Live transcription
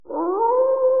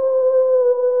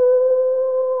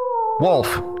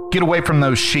Wolf, get away from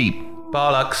those sheep.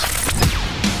 Bollocks.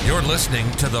 You're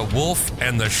listening to the Wolf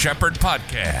and the Shepherd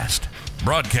podcast,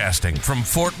 broadcasting from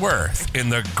Fort Worth in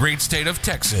the great state of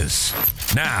Texas.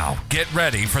 Now, get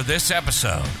ready for this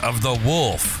episode of the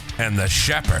Wolf and the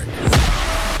Shepherd.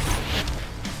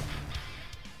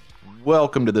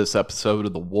 Welcome to this episode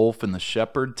of the Wolf and the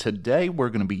Shepherd. Today, we're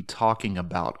going to be talking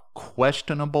about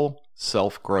questionable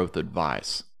self-growth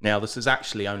advice. Now, this is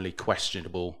actually only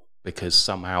questionable because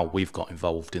somehow we've got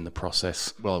involved in the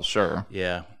process. Well, sure.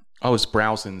 Yeah. I was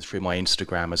browsing through my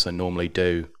Instagram as I normally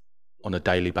do on a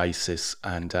daily basis,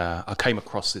 and I came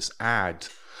across this ad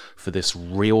for this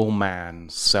Real Man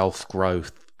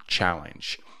Self-Growth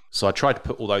Challenge. So I tried to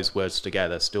put all those words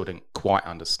together, still didn't quite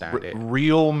understand it.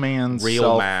 Real Man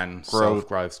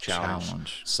Self-Growth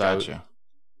Challenge. So gotcha.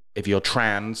 If you're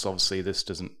trans, obviously this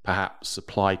doesn't perhaps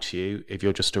apply to you. If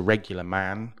you're just a regular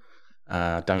man,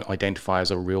 don't identify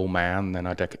as a real man, then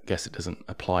I guess it doesn't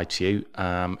apply to you.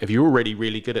 If you're already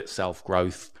really good at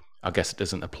self-growth, I guess it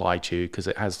doesn't apply to you because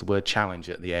it has the word challenge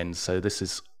at the end. So this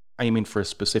is aiming for a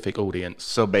specific audience.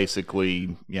 So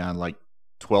basically, yeah, like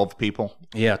 12 people?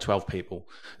 Yeah, 12 people.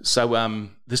 So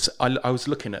I was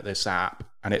looking at this app,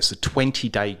 and it's a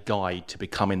 20-day guide to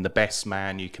becoming the best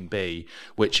man you can be,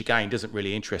 which again doesn't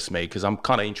really interest me because I'm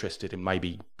kind of interested in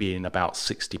maybe being about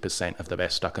 60% of the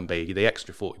best I can be. The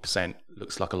extra 40%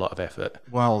 looks like a lot of effort.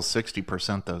 Well,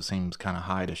 60% though seems kind of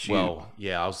high to shoot. Well,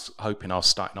 yeah, I was hoping I was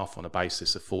starting off on a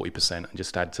basis of 40% and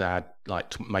just had to add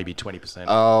like maybe 20%.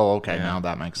 Oh, okay. Yeah. Now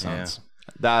that makes sense. Yeah.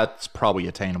 That's probably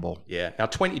attainable. Yeah. Now,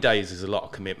 20 days is a lot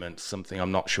of commitment, something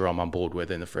I'm not sure I'm on board with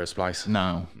in the first place.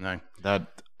 No.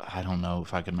 I don't know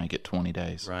if I could make it 20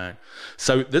 days. Right.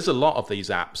 So there's a lot of these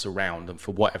apps around, and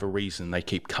for whatever reason, they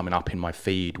keep coming up in my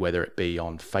feed, whether it be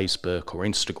on Facebook or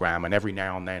Instagram, and every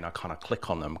now and then I kind of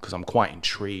click on them because I'm quite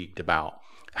intrigued about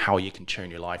how you can turn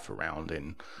your life around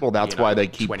in. Well, that's why they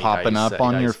keep popping days, up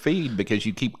on days. your feed, because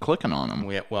you keep clicking on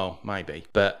them. Well, maybe.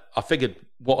 But I figured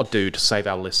what I'd do to save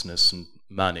our listeners some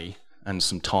money and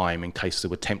some time in case they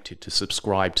were tempted to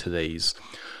subscribe to these,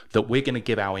 that we're going to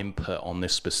give our input on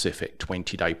this specific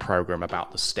 20-day program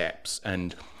about the steps.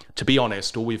 And to be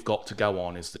honest, all we've got to go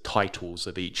on is the titles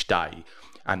of each day,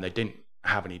 and they didn't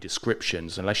have any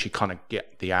descriptions unless you kind of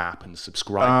get the app and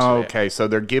subscribe to it. Okay, so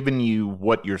they're giving you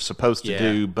what you're supposed to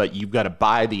do, but you've got to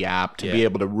buy the app to be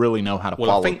able to really know how to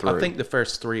follow through. I think the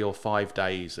first 3 or 5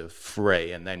 days are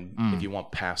free, and then if you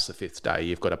want past the 5th day,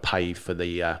 you've got to pay for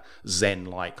the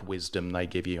Zen-like wisdom they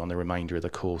give you on the remainder of the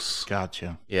course.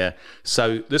 Gotcha. Yeah.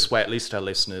 So this way, at least our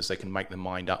listeners, they can make their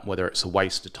mind up whether it's a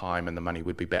waste of time and the money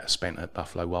would be better spent at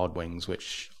Buffalo Wild Wings,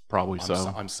 which... Probably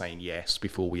I'm saying yes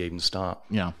before we even start.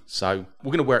 Yeah. So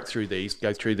we're going to work through these,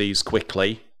 go through these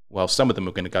quickly. Well, some of them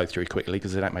we're going to go through quickly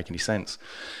because they don't make any sense.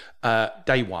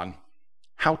 Day 1,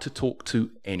 how to talk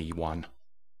to anyone.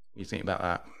 What do you think about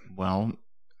that? Well,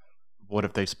 what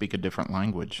if they speak a different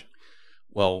language?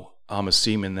 Well, I'm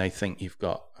assuming they think you've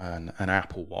got an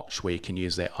Apple Watch where you can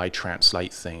use their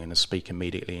iTranslate thing and speak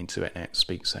immediately into it and it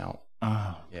speaks out.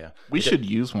 Oh, yeah. We should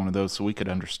use one of those so we could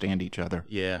understand each other.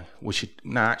 Yeah, we should.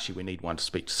 No, actually, we need one to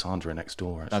speak to Sandra next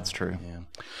door. Actually. That's true.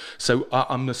 Yeah. So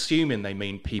I'm assuming they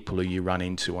mean people who you run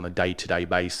into on a day-to-day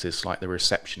basis, like the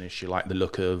receptionist you like the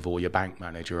look of, or your bank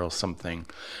manager or something.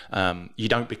 You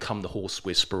don't become the horse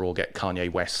whisperer or get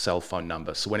Kanye West's cell phone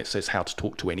number. So when it says how to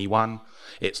talk to anyone,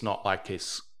 it's not like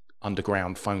it's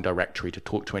underground phone directory to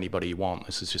talk to anybody you want.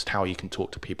 This is just how you can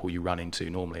talk to people you run into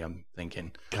normally, I'm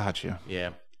thinking. Gotcha.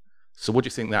 Yeah. So what do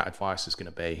you think that advice is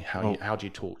going to be? How do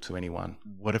you talk to anyone?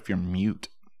 What if you're mute?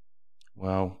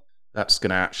 Well, that's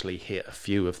going to actually hit a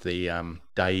few of the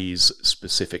day's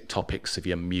specific topics if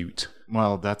you're mute.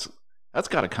 Well, that's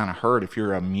got to kind of hurt if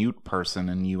you're a mute person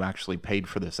and you actually paid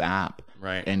for this app.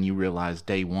 Right. And you realize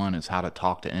day 1 is how to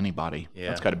talk to anybody. Yeah.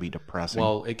 That's got to be depressing.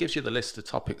 Well, it gives you the list of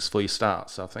topics before you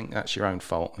start, so I think that's your own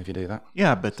fault if you do that.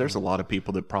 Yeah, but there's a lot of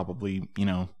people that probably,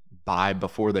 buy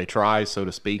before they try, so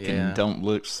to speak, and don't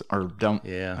look or don't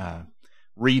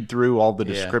read through all the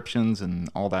descriptions and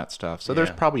all that stuff. So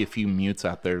there's probably a few mutes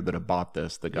out there that have bought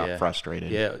this that got frustrated.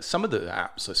 Yeah, some of the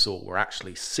apps I saw were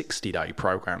actually 60-day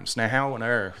programs. Now, how on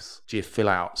earth do you fill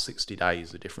out 60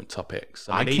 days of different topics?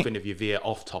 I mean, even if you veer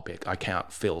off topic, I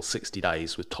can't fill 60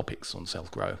 days with topics on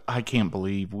self-growth. I can't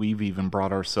believe we've even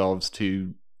brought ourselves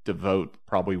to devote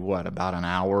probably about an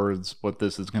hour is what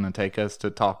this is going to take us to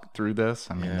talk through this.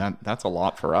 I mean, that's a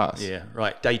lot for us. Yeah,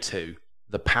 right. Day 2,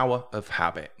 the power of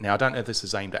habit. Now, I don't know if this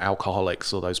is aimed at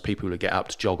alcoholics or those people who get up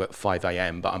to jog at 5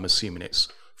 a.m., but I'm assuming it's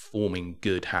forming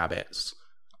good habits.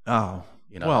 Oh,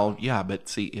 well, yeah, but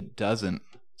see, it doesn't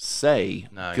say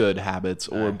good habits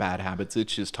or bad habits.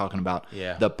 It's just talking about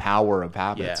the power of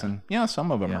habits. And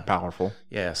some of them are powerful.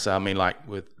 Yeah. So I mean, like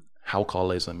with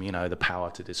alcoholism, you know, the power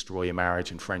to destroy your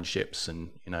marriage and friendships and,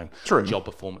 you know, job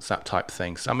performance, that type of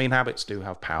thing. So I mean, habits do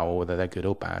have power, whether they're good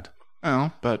or bad.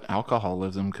 Well, but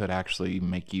alcoholism could actually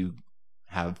make you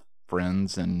have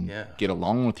friends and get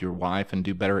along with your wife and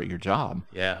do better at your job.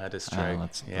 Yeah, that is true.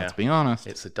 Let's be honest.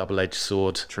 It's a double-edged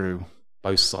sword. True.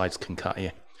 Both sides can cut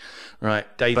you. Right,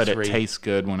 day 3. But it tastes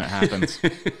good when it happens.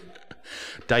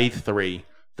 Day 3,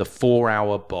 the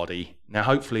 4-hour body. Now,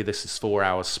 hopefully this is 4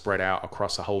 hours spread out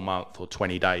across a whole month or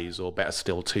 20 days, or better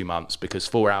still 2 months, because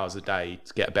 4 hours a day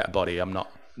to get a better body, I'm not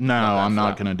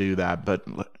going to do that. But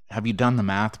have you done the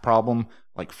math problem?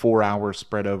 Like 4 hours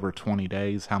spread over 20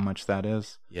 days, how much that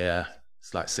is? Yeah,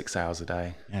 it's like 6 hours a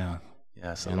day. Yeah.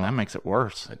 Yeah, and that makes it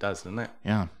worse. It does, doesn't it?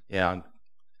 Yeah. Yeah.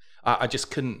 I just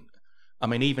couldn't. I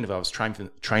mean, even if I was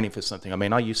training for something, I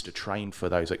mean, I used to train for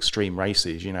those extreme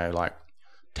races, you know, like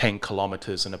 10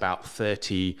 kilometers and about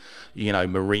 30, you know,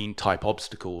 marine type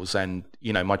obstacles. And,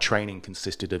 you know, my training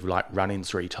consisted of like running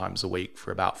 3 times a week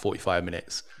for about 45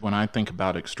 minutes. When I think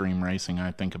about extreme racing,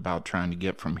 I think about trying to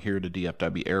get from here to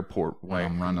DFW Airport while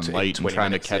I'm running late and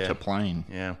trying to catch a plane.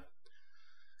 Yeah.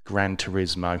 Gran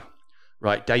Turismo.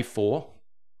 Right, day 4.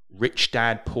 Rich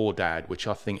Dad, Poor Dad, which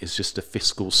I think is just a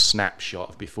fiscal snapshot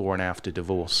of before and after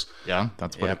divorce. Yeah,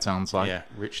 that's what it sounds like. Yeah,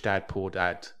 Rich Dad, Poor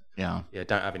Dad. Yeah. Yeah,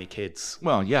 don't have any kids.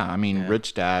 Well, yeah, I mean,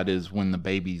 Rich Dad is when the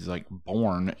baby's like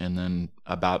born and then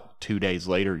about 2 days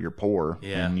later you're poor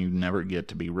and you never get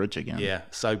to be rich again. Yeah,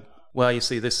 so, well, you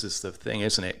see, this is the thing,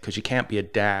 isn't it? Because you can't be a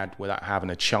dad without having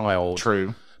a child.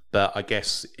 True. But I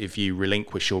guess if you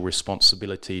relinquish your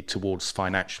responsibility towards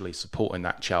financially supporting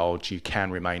that child, you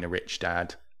can remain a rich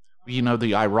dad. You know,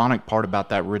 the ironic part about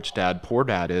that Rich Dad, Poor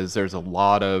Dad is there's a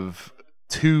lot of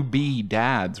to-be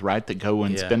dads, right, that go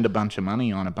and spend a bunch of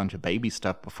money on a bunch of baby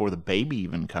stuff before the baby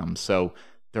even comes. So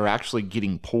they're actually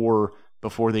getting poor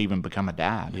before they even become a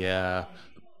dad. Yeah.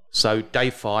 So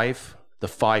day 5, the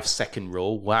 5-second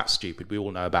rule. Well, that's stupid. We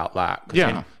all know about that.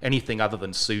 Yeah. Anything other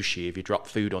than sushi, if you drop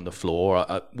food on the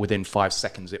floor, within 5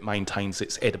 seconds, it maintains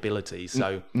its edibility.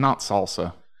 So not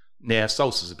salsa. Yeah,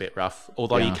 salsa's a bit rough,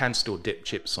 although you can still dip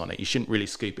chips on it. You shouldn't really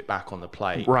scoop it back on the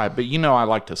plate. Right, but you know I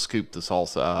like to scoop the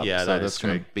salsa up, so that's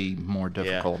going to be more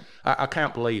difficult. Yeah. I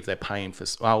can't believe they're paying for...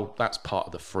 Well, that's part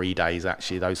of the free days,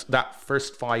 actually. That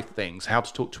first 5 things, How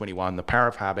to Talk 21, The Power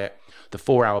of Habit, The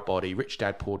 4-Hour Body, Rich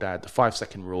Dad, Poor Dad, The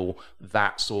 5-Second Rule,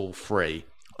 that's all free.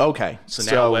 Okay. So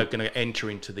now we're going to enter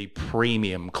into the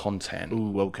premium content.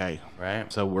 Ooh, okay.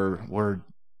 Right? So we're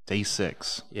day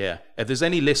 6. Yeah. If there's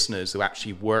any listeners who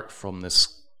actually work for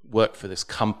this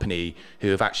company who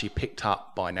have actually picked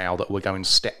up by now that we're going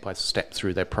step by step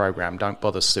through their program, don't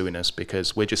bother suing us,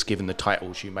 because we're just giving the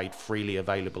titles you made freely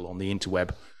available on the interweb.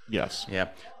 Yes. Yeah.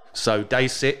 So day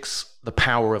 6, the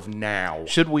power of now.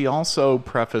 Should we also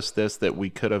preface this that we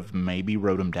could have maybe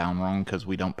wrote them down wrong because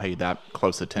we don't pay that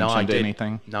close attention to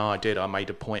anything? No, I did. I made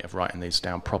a point of writing these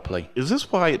down properly. Is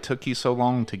this why it took you so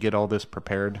long to get all this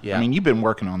prepared? Yeah. I mean, you've been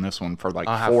working on this one for like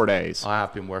 4 days. I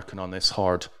have been working on this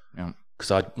hard. Yeah. Because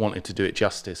I wanted to do it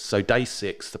justice. So day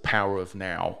 6, the power of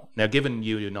now. Now, given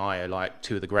you and I are like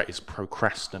 2 of the greatest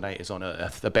procrastinators on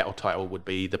earth, the better title would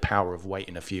be the power of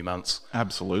waiting a few months.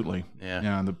 Absolutely. Yeah.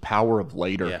 Yeah, the power of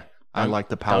later. Yeah. I like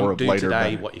the power of later. Don't do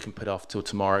today better. what you can put off till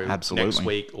tomorrow, Absolutely. next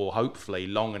week, or hopefully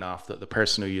long enough that the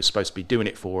person who you're supposed to be doing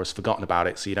it for has forgotten about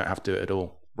it, so you don't have to do it at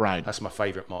all. Right. That's my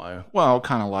favorite motto. Well,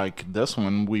 kind of like this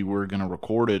one, we were going to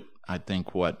record it, I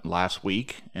think, last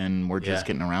week, and we're just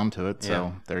getting around to it,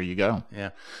 so there you go.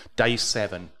 Yeah. Day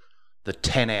 7, the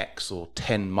 10x or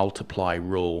 10 multiply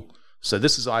rule. So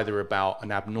this is either about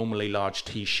an abnormally large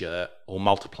t-shirt or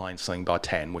multiplying something by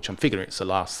 10, which I'm figuring it's the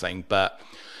last thing, but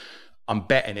I'm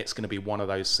betting it's going to be one of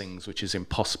those things which is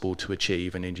impossible to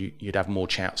achieve, and you'd have more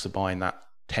chance of buying that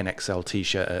 10XL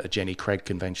t-shirt at a Jenny Craig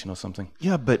convention or something.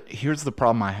 Yeah, but here's the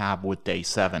problem I have with day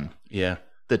 7. Yeah.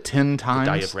 The 10 times.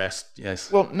 The day of rest,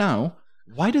 yes. Well, no.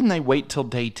 Why didn't they wait till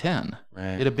day 10?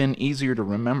 Right. It'd have been easier to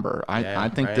remember. I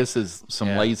think this is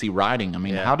some lazy writing. I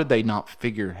mean, how did they not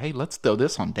figure, hey, let's throw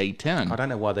this on day 10? I don't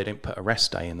know why they didn't put a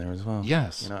rest day in there as well.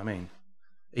 Yes. You know what I mean?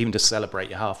 Even to celebrate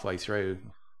you halfway through.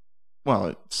 Well,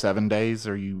 at 7 days,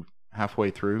 are you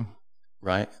halfway through?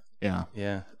 Right. Yeah.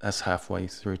 Yeah, that's halfway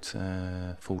through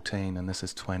to 14, and this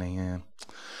is 20, yeah.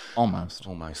 Almost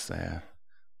there.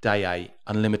 Day 8,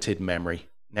 unlimited memory.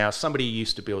 Now, somebody who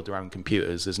used to build their own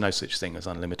computers, there's no such thing as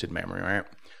unlimited memory, right?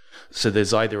 So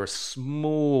there's either a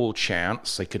small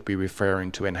chance they could be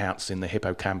referring to enhancing the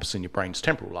hippocampus in your brain's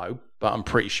temporal lobe, but I'm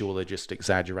pretty sure they're just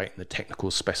exaggerating the technical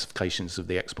specifications of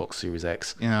the Xbox Series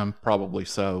X. Yeah, probably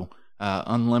so.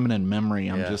 Unlimited memory,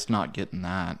 I'm just not getting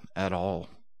that at all,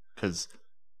 because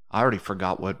I already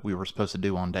forgot what we were supposed to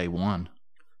do on day one.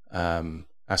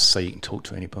 That's so you can talk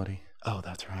to anybody. Oh,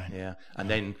 that's right. Yeah, and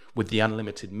then with the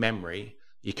unlimited memory,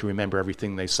 you can remember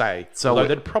everything they say. So although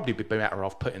they'd probably be better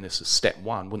off putting this as step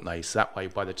one, wouldn't they? So that way,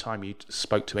 by the time you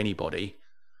spoke to anybody,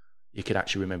 you could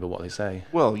actually remember what they say.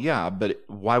 Well, yeah, but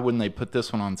why wouldn't they put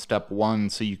this one on step one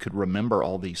so you could remember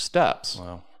all these steps?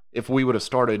 Well, if we would have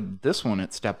started this one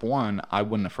at step one, I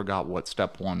wouldn't have forgot what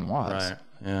step one was. right,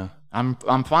 yeah. I'm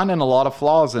finding a lot of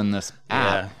flaws in this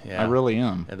app. Yeah. I really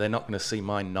am. Yeah, they're not going to see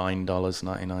my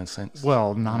 $9.99.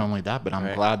 Well, not only that, but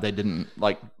I'm glad they didn't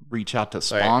reach out to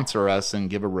sponsor us and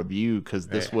give a review, because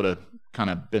this would have kind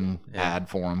of been bad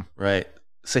for them. Right.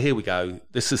 So here we go.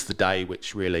 This is the day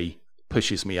which really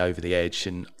pushes me over the edge,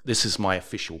 and this is my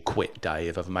official quit day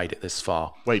if I've made it this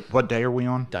far. Wait, what day are we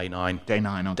on? Day 9. Day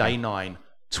 9, okay. Day 9,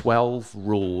 12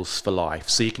 rules for life.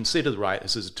 So you consider, right,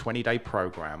 this is a 20-day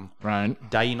program. Right.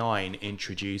 Day 9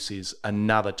 introduces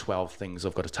another 12 things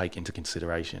I've got to take into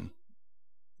consideration.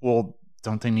 Well,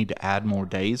 don't they need to add more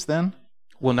days then?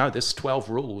 Well, no, there's 12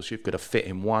 rules you've got to fit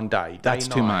in one day. That's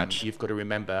too much. You've got to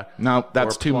remember. No,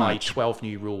 that's too much. 12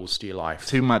 new rules to your life.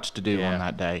 Too much to do on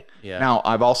that day. Yeah. Now,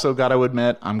 I've also got to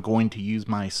admit, I'm going to use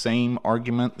my same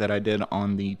argument that I did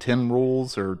on the 10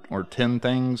 rules or 10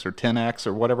 things or 10X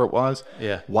or whatever it was.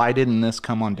 Yeah. Why didn't this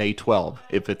come on day 12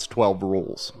 if it's 12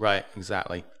 rules? Right,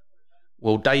 exactly.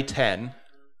 Well, day 10,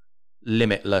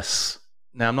 limitless.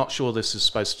 Now, I'm not sure this is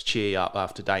supposed to cheer you up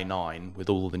after day 9 with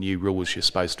all the new rules you're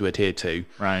supposed to adhere to.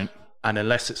 Right. And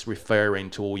unless it's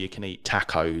referring to all-you-can-eat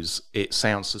tacos, it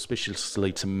sounds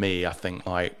suspiciously to me, I think,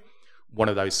 like one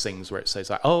of those things where it says,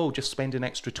 like, oh, just spend an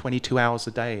extra 22 hours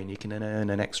a day and you can earn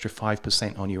an extra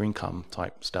 5% on your income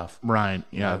type stuff. Right.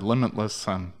 Yeah. Limitless.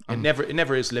 It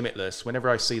never is limitless. Whenever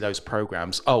I see those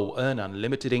programs, earn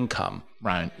unlimited income.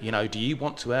 Right. Do you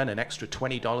want to earn an extra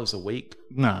 $20 a week?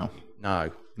 No.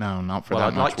 No, not for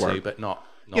that much work. I'd like to, but not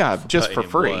just for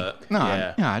free. Work. No,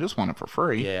 I just want it for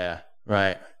free. Yeah,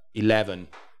 right. 11.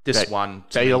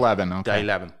 Day 11, okay. Day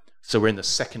 11. So we're in the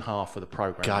second half of the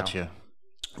program. Gotcha. Now.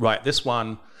 Right, this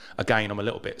one, again, I'm a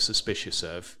little bit suspicious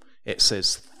of. It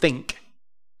says, think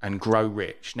and grow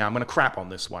rich. Now, I'm going to crap on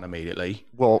this one immediately.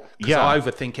 Well, because I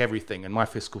overthink everything, and my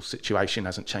fiscal situation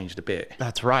hasn't changed a bit.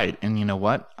 That's right. And you know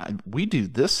what? We do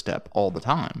this step all the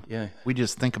time. Yeah. We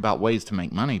just think about ways to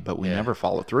make money, but we never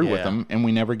follow through with them, and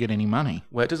we never get any money.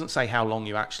 Well, it doesn't say how long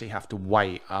you actually have to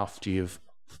wait after you've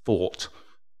thought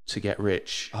to get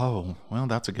rich. Oh, well,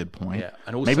 that's a good point. Yeah.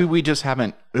 And also, maybe we just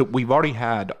haven't, we've already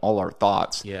had all our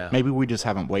thoughts. Yeah. Maybe we just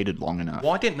haven't waited long enough.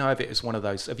 Well, I didn't know if it was one of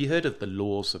those. Have you heard of the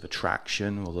laws of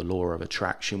attraction or the law of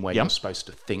attraction where you're supposed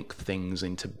to think things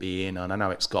into being? And I know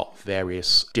it's got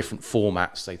various different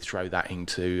formats they throw that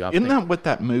into. Isn't that what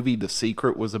that movie The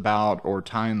Secret was about, or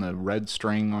tying the red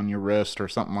string on your wrist or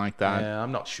something like that? Yeah,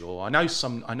 I'm not sure. I know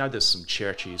there's some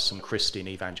churches, some Christian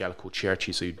evangelical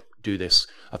churches who do this.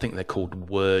 I think they're called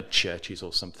word churches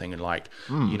or something, and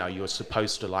you're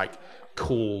supposed to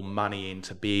call money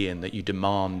into being, that you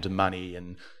demand money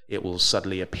and it will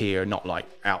suddenly appear, not like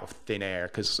out of thin air,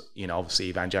 because obviously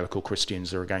evangelical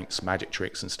Christians are against magic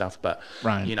tricks and stuff, but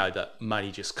that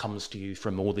money just comes to you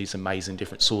from all these amazing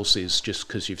different sources just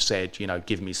because you've said,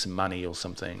 give me some money or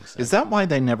something. So. Is that why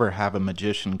they never have a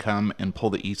magician come and pull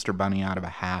the Easter bunny out of a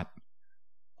hat?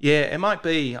 Yeah, it might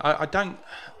be. I don't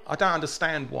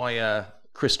understand why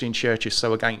Christian church is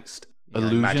so against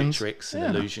magic tricks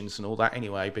and illusions and all that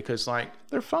anyway, because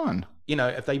they're fun.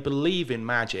 If they believe in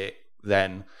magic,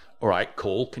 then all right,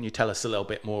 cool. Can you tell us a little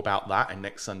bit more about that in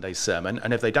next Sunday's sermon?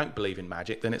 And if they don't believe in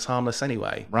magic, then it's harmless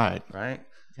anyway. Right.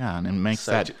 Yeah, and it makes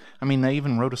that. I mean, they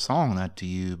even wrote a song that, do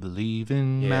you believe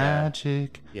in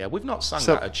magic? Yeah, we've not sung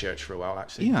that at church for a while,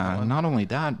 actually. Yeah, not only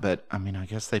that, but I mean, I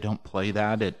guess they don't play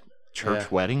that at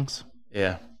church weddings.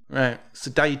 Yeah. Right.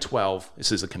 So day 12,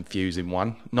 this is a confusing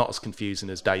one. Not as confusing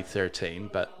as day 13,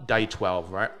 but day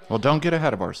 12, right? Well, don't get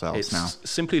ahead of ourselves now. It's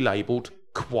simply labelled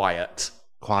quiet.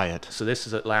 Quiet. So this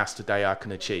is at last a day I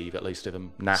can achieve, at least if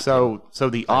I'm napping. So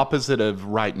the opposite of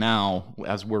right now,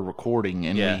 as we're recording,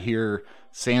 and we hear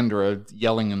Sandra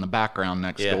yelling in the background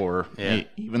next door. Yeah.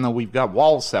 Even though we've got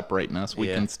walls separating us, we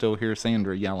can still hear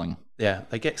Sandra yelling. Yeah,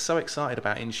 they get so excited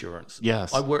about insurance.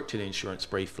 Yes. I worked in insurance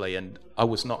briefly, and I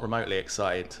was not remotely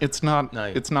excited. It's not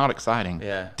exciting.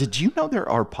 Yeah. Did you know there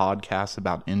are podcasts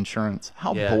about insurance?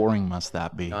 How boring must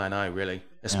that be? I know, really.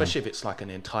 Especially if it's like an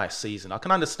entire season. I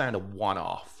can understand a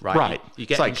one-off, right? Right. You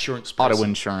get it's insurance like auto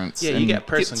insurance. Yeah, you get a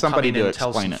person somebody come in to and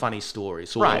tell some it. funny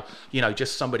stories. Or,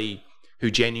 just somebody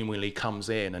who genuinely comes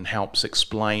in and helps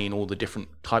explain all the different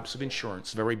types of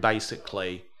insurance very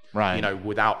basically, right? You know,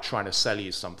 without trying to sell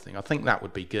you something. I think that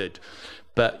would be good.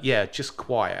 But yeah, just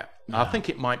quiet. Yeah. I think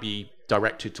it might be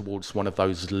directed towards one of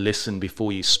those listen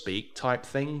before you speak type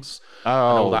things. And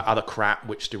all that other crap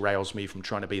which derails me from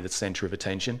trying to be the center of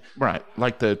attention. Right.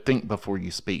 Like the think before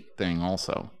you speak thing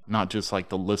also. Not just like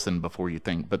the listen before you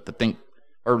think, but the think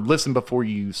or listen before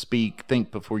you speak,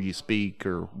 think before you speak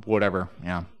or whatever.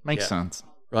 Yeah. Makes sense.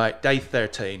 Right. Day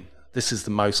 13. This is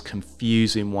the most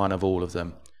confusing one of all of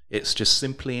them. It's just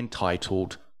simply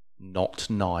entitled Not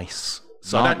Nice.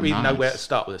 So I don't really know where to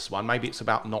start with this one. Maybe it's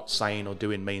about not saying or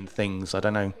doing mean things. I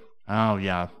don't know. Oh,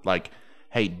 yeah. Like,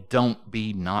 hey, don't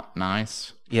be not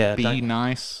nice. Yeah. Be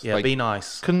nice. Yeah, like, be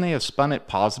nice. Couldn't they have spun it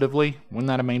positively? Wouldn't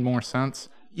that have made more sense?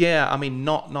 Yeah, I mean,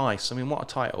 not nice. I mean, what a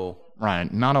title.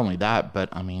 Right. Not only that, but,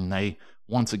 I mean, they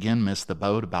once again missed the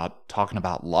boat about talking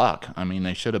about luck. I mean,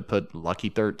 they should have put Lucky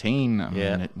 13. I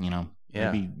mean,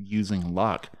 maybe using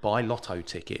luck. Buy lotto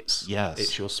tickets. Yes.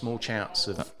 It's your small chance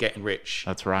of getting rich.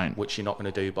 That's right. Which you're not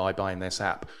going to do by buying this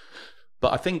app.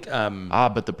 But I think...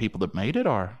 but the people that made it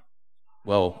are...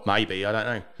 Well, maybe. I don't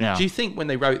know. Yeah. Do you think when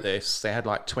they wrote this, they had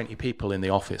like 20 people in the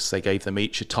office, they gave them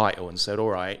each a title and said, all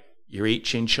right, you're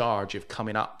each in charge of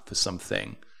coming up for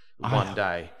something one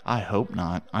day? I hope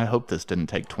not. I hope this didn't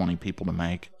take 20 people to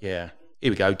make. Yeah.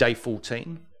 Here we go. Day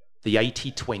 14. The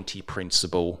 80-20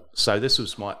 principle. So this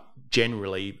was my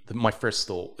first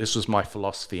thought. This was my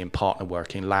philosophy in partner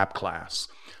work in lab class.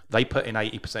 They put in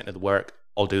 80% of the work,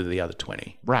 I'll do the other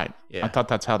 20. Right. Yeah. I thought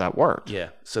that's how that worked. Yeah.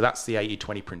 So that's the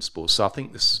 80-20 principle. So I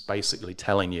think this is basically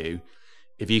telling you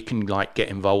if you can like get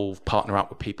involved, partner up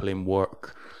with people in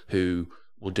work who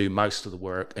will do most of the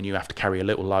work and you have to carry a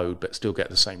little load but still get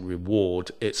the same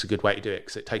reward, it's a good way to do it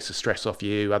because it takes the stress off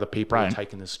you. Other people are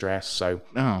taking the stress. So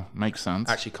makes sense.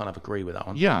 I actually kind of agree with that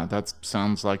one. Yeah, that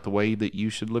sounds like the way that you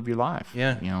should live your life.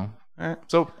 Yeah. You know.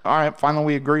 So, all right, finally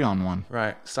we agree on one.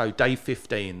 Right. So day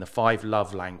 15, the 5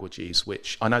 love languages,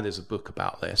 which I know there's a book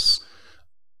about this.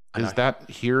 Is that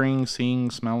hearing, seeing,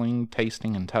 smelling,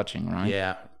 tasting, and touching, right?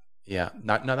 Yeah. Yeah.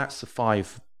 No, that's the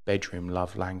 5 bedroom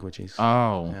love languages.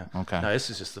 Oh, yeah. Okay. No,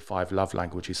 this is just the 5 love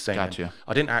languages thing. Gotcha.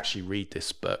 I didn't actually read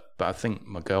this book, but I think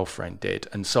my girlfriend did.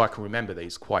 And so I can remember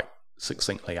these quite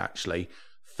succinctly, actually.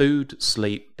 Food,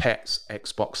 sleep, pets,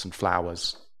 Xbox, and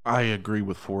flowers. I agree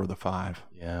with 4 of the 5.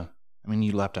 Yeah. I mean,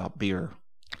 you left out beer.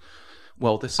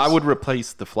 Well, I would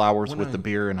replace the flowers with the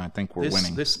beer, and I think we're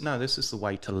winning. This is the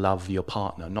way to love your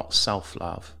partner, not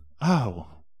self-love. Oh.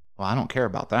 Well, I don't care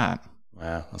about that.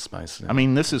 Well, I suppose. I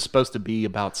mean, this is supposed to be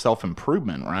about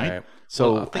self-improvement, right?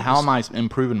 So how am I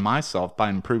improving myself by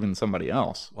improving somebody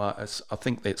else? Well, I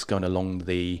think it's going along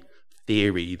the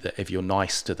theory that if you're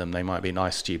nice to them, they might be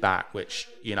nice to you back, which,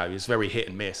 you know, is very hit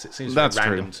and miss. It seems very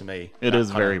random to me. It is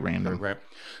very random.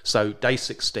 So day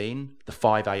 16, the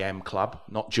 5 a.m. club,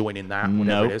 not joining that,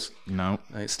 whatever it is. No.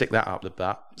 Stick that up the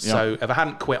butt. Yep. So if I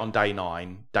hadn't quit on day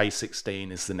 9, day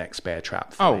 16 is the next bear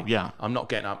trap for me. Yeah. I'm not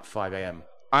getting up at 5 a.m.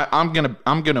 I'm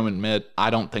gonna admit I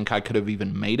don't think I could have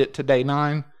even made it to day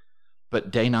 9,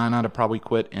 but day 9 I'd have probably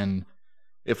quit. And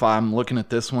if I'm looking at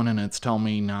this one and it's telling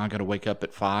me now I got to wake up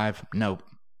at 5, nope,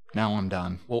 now I'm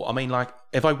done. Well, I mean, like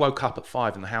if I woke up at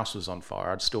 5 and the house was on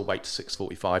fire, I'd still wait to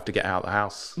 6:45 to get out of the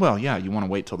house. Well, yeah, you want to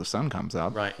wait till the sun comes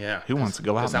up, right? Yeah. Who wants to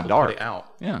go out in the dark? Put it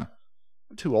out. Yeah,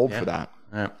 I'm too old for that.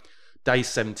 Yeah. Day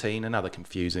 17, another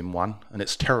confusing one, and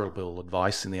it's terrible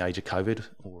advice in the age of COVID,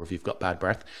 or if you've got bad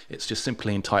breath. It's just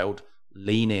simply entitled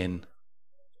 "Lean In."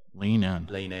 Lean in.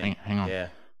 Lean in. Hang on. Yeah.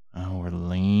 Oh, we're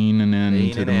leaning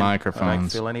into the microphones. I don't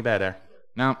feel any better.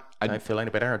 No, I don't feel any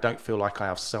better. I don't feel like I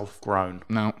have self-grown.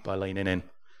 No. By leaning in.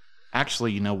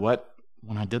 Actually, you know what?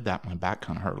 When I did that, my back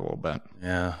kind of hurt a little bit.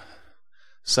 Yeah.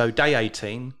 So day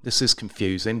 18. This is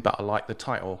confusing, but I like the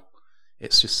title.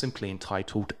 It's just simply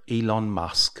entitled Elon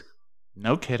Musk.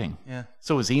 No kidding. Yeah.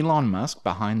 So is Elon Musk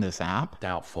behind this app?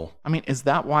 Doubtful. I mean, is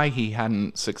that why he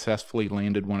hadn't successfully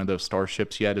landed one of those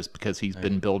starships yet? Is because he's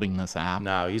been building this app?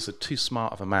 No, he's too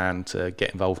smart of a man to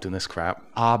get involved in this crap.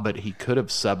 But he could have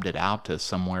subbed it out to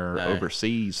somewhere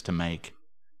overseas to make.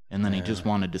 And then he just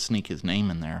wanted to sneak his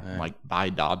name in there, like buy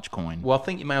Dogecoin. Well, I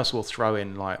think you may as well throw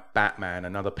in like Batman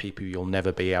and other people you'll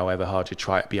never be, however hard you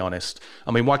try, to be honest.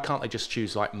 I mean, why can't they just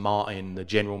choose like Martin, the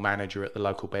general manager at the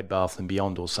local Bed Bath and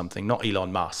Beyond or something, not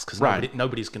Elon Musk? Because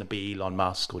nobody's going to be Elon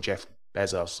Musk or Jeff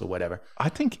Bezos or whatever. I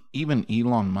think even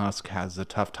Elon Musk has a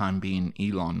tough time being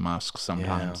Elon Musk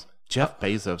sometimes. Yeah. Jeff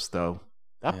Bezos, though,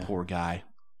 that poor guy.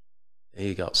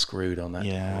 He got screwed on that.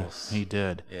 Yeah, divorce. He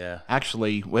did. Yeah.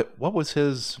 Actually, what was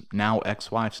his now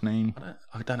ex-wife's name?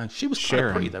 I don't know. She was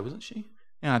Sharon. Pretty though, wasn't she?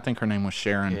 Yeah, I think her name was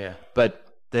Sharon. Yeah. But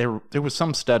there was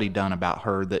some study done about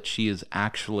her that she is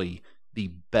actually the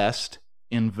best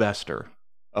investor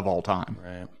of all time,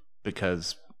 right?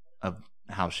 Because of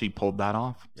how she pulled that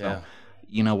off. Yeah. So,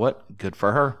 you know what? Good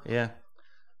for her. Yeah.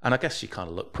 And I guess she kind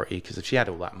of looked pretty, because if she had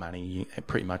all that money,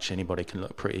 pretty much anybody can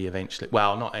look pretty eventually.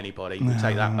 Well, not anybody. We'll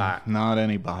take that back. Not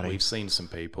anybody. We've seen some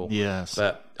people. Yes.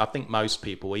 But I think most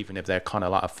people, even if they're kind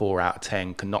of like a 4 out of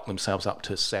 10, can knock themselves up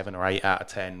to 7 or 8 out of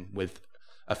 10 with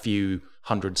a few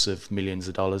hundreds of millions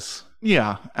of dollars.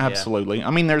 Yeah, absolutely. Yeah.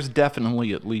 I mean, there's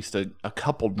definitely at least a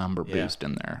couple number boost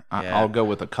in there. I'll go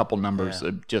with a couple numbers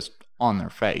just on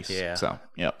their face. Yeah. So,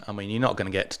 yep. I mean, you're not going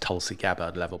to get to Tulsi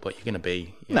Gabbard level, but you're going to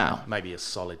be maybe a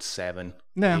solid 7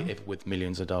 with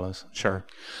millions of dollars. Sure.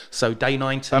 So day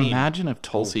 19. Imagine if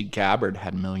Tulsi Gabbard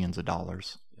had millions of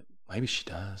dollars. Maybe she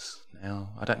does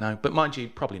now. I don't know. But mind you,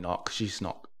 probably not, because she's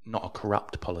not a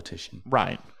corrupt politician.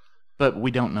 Right. But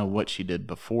we don't know what she did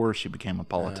before she became a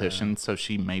politician, so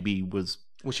she maybe was...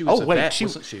 Well, she was a vet,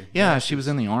 wasn't she? Yeah, she was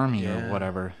in the army or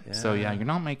whatever. Yeah. So, you're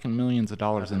not making millions of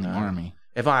dollars in the army.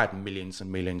 If I had millions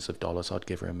and millions of dollars, I'd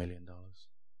give her $1 million.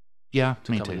 Yeah,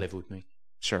 to me come too. and live with me.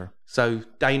 Sure. So,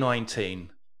 day 19,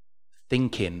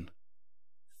 thinking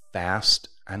fast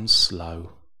and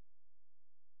slow.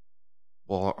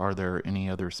 Well, are there any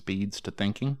other speeds to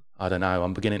thinking? I don't know.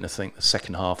 I'm beginning to think the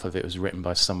second half of it was written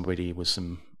by somebody with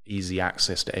some easy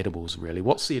access to edibles, really.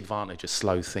 What's the advantage of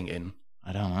slow thinking?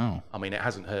 I don't know. I mean, it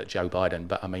hasn't hurt Joe Biden,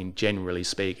 but I mean, generally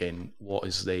speaking, what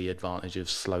is the advantage of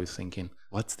slow thinking?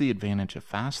 What's the advantage of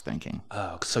fast thinking?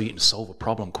 So you can solve a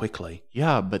problem quickly.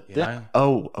 Yeah, but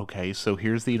okay. So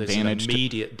here's the advantage. There's an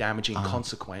immediate damaging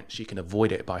consequence. You can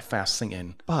avoid it by fast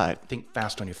thinking. But think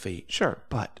fast on your feet. Sure,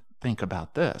 but think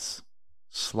about this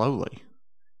slowly.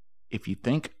 If you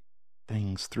think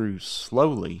things through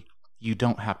slowly, you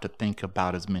don't have to think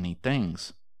about as many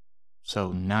things.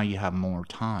 So now you have more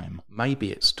time.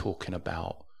 Maybe it's talking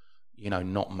about,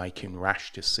 not making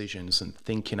rash decisions and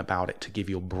thinking about it to give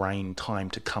your brain time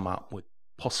to come up with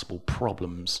possible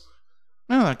problems.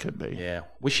 No, that could be. Yeah,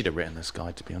 we should have written this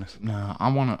guide, to be honest. No,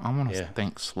 I want to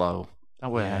think slow.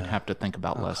 That way I'd have to think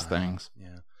about less things.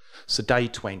 Yeah. So day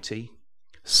 20,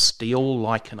 steal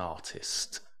like an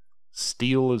artist.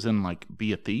 Steal as in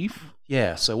be a thief?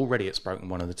 Yeah, so already it's broken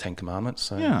one of the 10 commandments.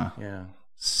 So, yeah.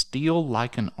 Steal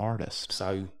like an artist.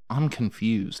 So I'm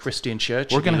confused. Christian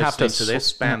church, we're going to have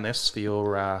to ban this for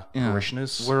your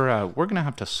parishioners. We're going to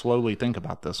have to slowly think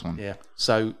about this one. Yeah.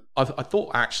 So I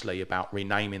thought actually about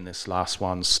renaming this last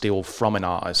one "Steal from an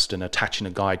Artist" and attaching a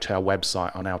guide to our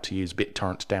website on how to use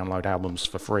BitTorrent to download albums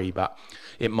for free, but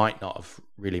it might not have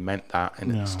really meant that,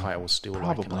 and its title was "Steal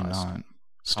like an Artist." Not.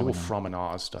 Steal from an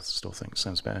artist. I still think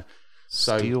sounds better.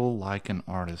 So, steal like an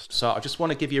artist. So I just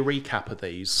want to give you a recap of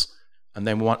these. And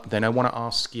then I want to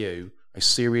ask you a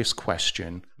serious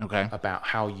question about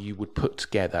how you would put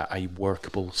together a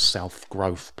workable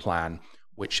self-growth plan,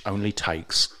 which only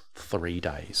takes 3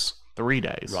 days. 3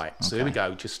 days. Right. So here we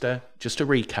go. Just a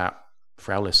recap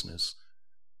for our listeners.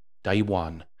 Day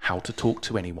 1, how to talk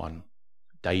to anyone.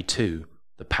 Day 2,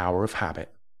 the power of habit.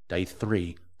 Day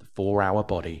 3, the 4-hour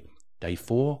body. Day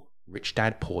 4, rich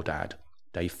dad, poor dad.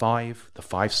 Day 5, the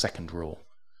 5-second rule.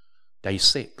 Day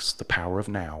 6, the power of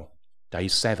now. Day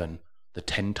 7, the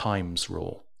 10 times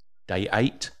rule. Day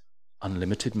 8,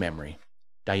 unlimited memory.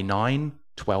 Day 9,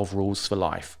 12 rules for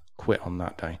life. Quit on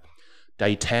that day.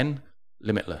 Day 10,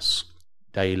 limitless.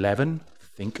 Day 11,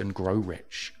 think and grow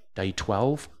rich. Day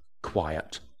 12,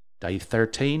 quiet. Day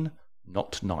 13,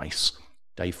 not nice.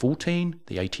 Day 14,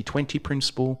 the 80-20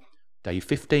 principle. Day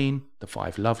 15, the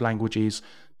 5 love languages.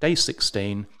 Day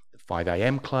 16, the 5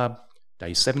 a.m. club.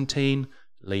 Day 17,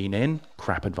 lean in,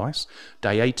 crap advice.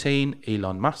 Day 18,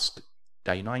 Elon Musk.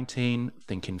 Day 19,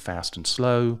 thinking fast and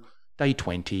slow. Day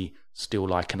 20, still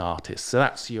like an artist. So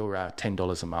that's your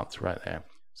 $10 a month right there.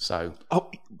 So.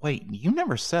 Oh, wait, you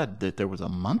never said that there was a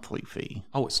monthly fee.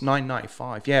 Oh, it's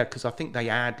 $9.95. Yeah, because I think they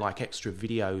add extra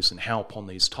videos and help on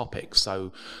these topics.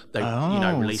 So they,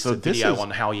 release a video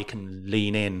on how you can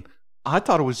lean in. I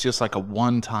thought it was just like a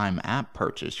one-time app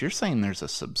purchase. You're saying there's a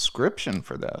subscription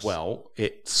for this. Well,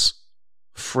 it's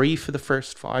free for the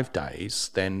first 5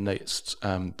 days, then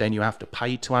you have to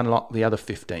pay to unlock the other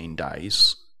 15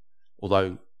 days,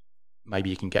 although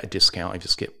maybe you can get a discount if you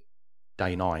skip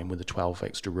day 9 with the 12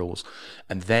 extra rules,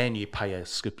 and then you pay a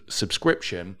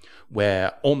subscription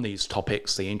where on these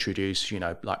topics they introduce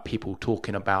people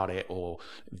talking about it or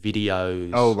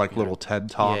videos, little TED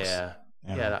Talks.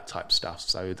 Yeah, that type of stuff.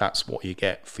 So that's what you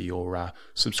get for your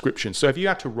subscription. So if you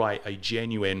had to write a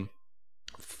genuine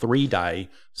 3-day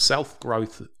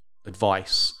self-growth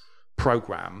advice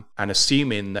program, and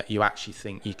assuming that you actually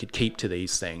think you could keep to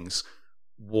these things,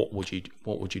 what would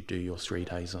you do your 3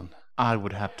 days on? I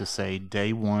would have to say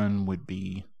day 1 would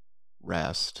be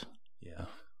rest. Yeah.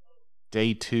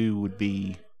 Day 2 would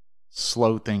be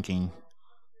slow thinking.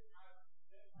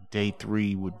 Day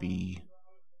 3 would be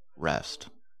rest.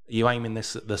 Are you aiming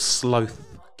this at the sloth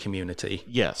community?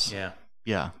 Yes. Yeah.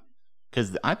 Yeah.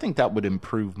 Because I think that would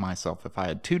improve myself if I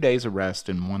had 2 days of rest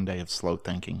and 1 day of slow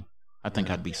thinking. I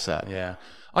think I'd be set. Yeah.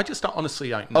 I just honestly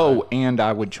don't know. Oh, and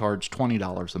I would charge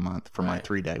 $20 a month for my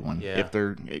 3-day one. Yeah.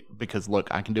 Because look,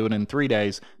 I can do it in 3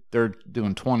 days. They're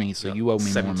doing 20, so you owe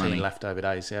me more money. 17 leftover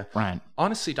days, yeah. Right. I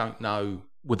honestly don't know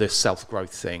with this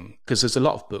self-growth thing, because there's a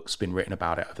lot of books been written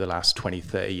about it over the last 20,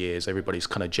 30 years. Everybody's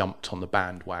kind of jumped on the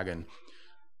bandwagon.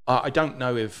 I don't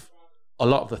know if a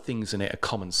lot of the things in it are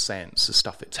common sense, the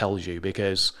stuff it tells you,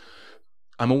 because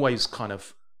I'm always kind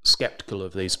of skeptical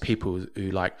of these people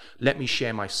who like, let me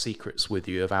share my secrets with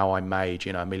you of how I made,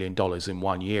 $1 million in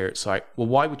 1 year. It's like, well,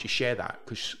 why would you share that?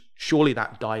 Because surely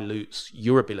that dilutes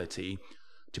your ability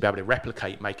to be able to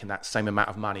replicate making that same amount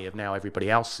of money if now everybody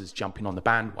else is jumping on the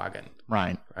bandwagon.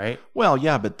 Right. Right? Well,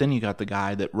 yeah, but then you got the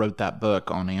guy that wrote that book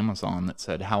on Amazon that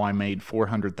said how I made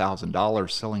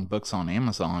 $400,000 selling books on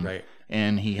Amazon. Right.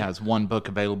 And he has one book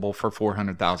available for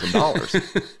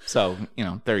 $400,000. So,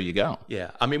 there you go.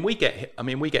 Yeah. I mean, we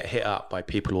get hit up by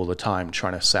people all the time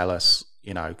trying to sell us,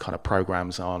 kind of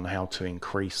programs on how to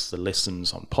increase the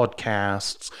listens on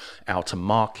podcasts, how to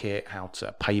market, how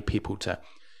to pay people to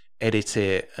edit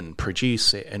it and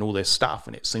produce it and all this stuff.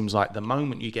 And it seems like the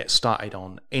moment you get started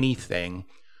on anything,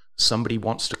 somebody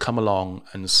wants to come along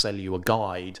and sell you a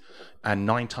guide, and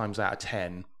 9 times out of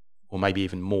 10, or maybe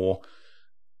even more,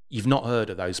 you've not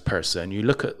heard of those person. You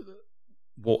look at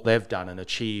what they've done and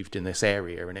achieved in this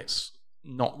area, and it's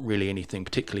not really anything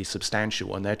particularly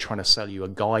substantial, and they're trying to sell you a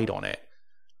guide on it.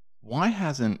 Why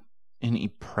hasn't any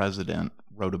president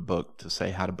wrote a book to say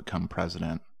how to become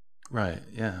president? Right,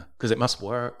 yeah. Because it must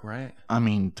work, right? I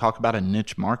mean, talk about a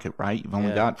niche market, right? You've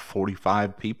only got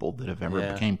 45 people that have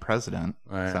ever became president.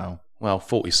 Right. So, well,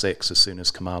 46 as soon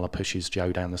as Kamala pushes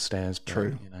Joe down the stairs. But,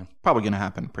 true. Probably going to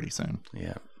happen pretty soon.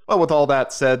 Yeah. Well, with all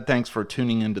that said, thanks for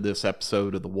tuning into this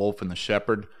episode of The Wolf and the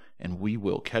Shepherd, and we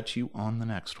will catch you on the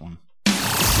next one.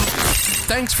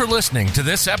 Thanks for listening to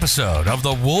this episode of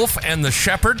the Wolf and the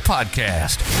Shepherd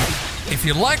podcast. If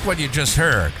you like what you just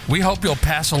heard, we hope you'll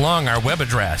pass along our web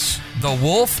address,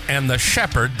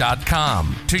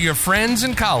 thewolfandtheshepherd.com, to your friends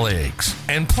and colleagues.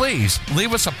 And please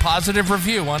leave us a positive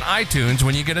review on iTunes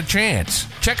when you get a chance.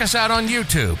 Check us out on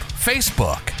YouTube,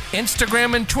 Facebook,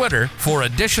 Instagram, and Twitter for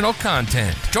additional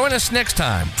content. Join us next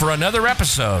time for another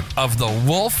episode of The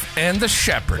Wolf and the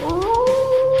Shepherd.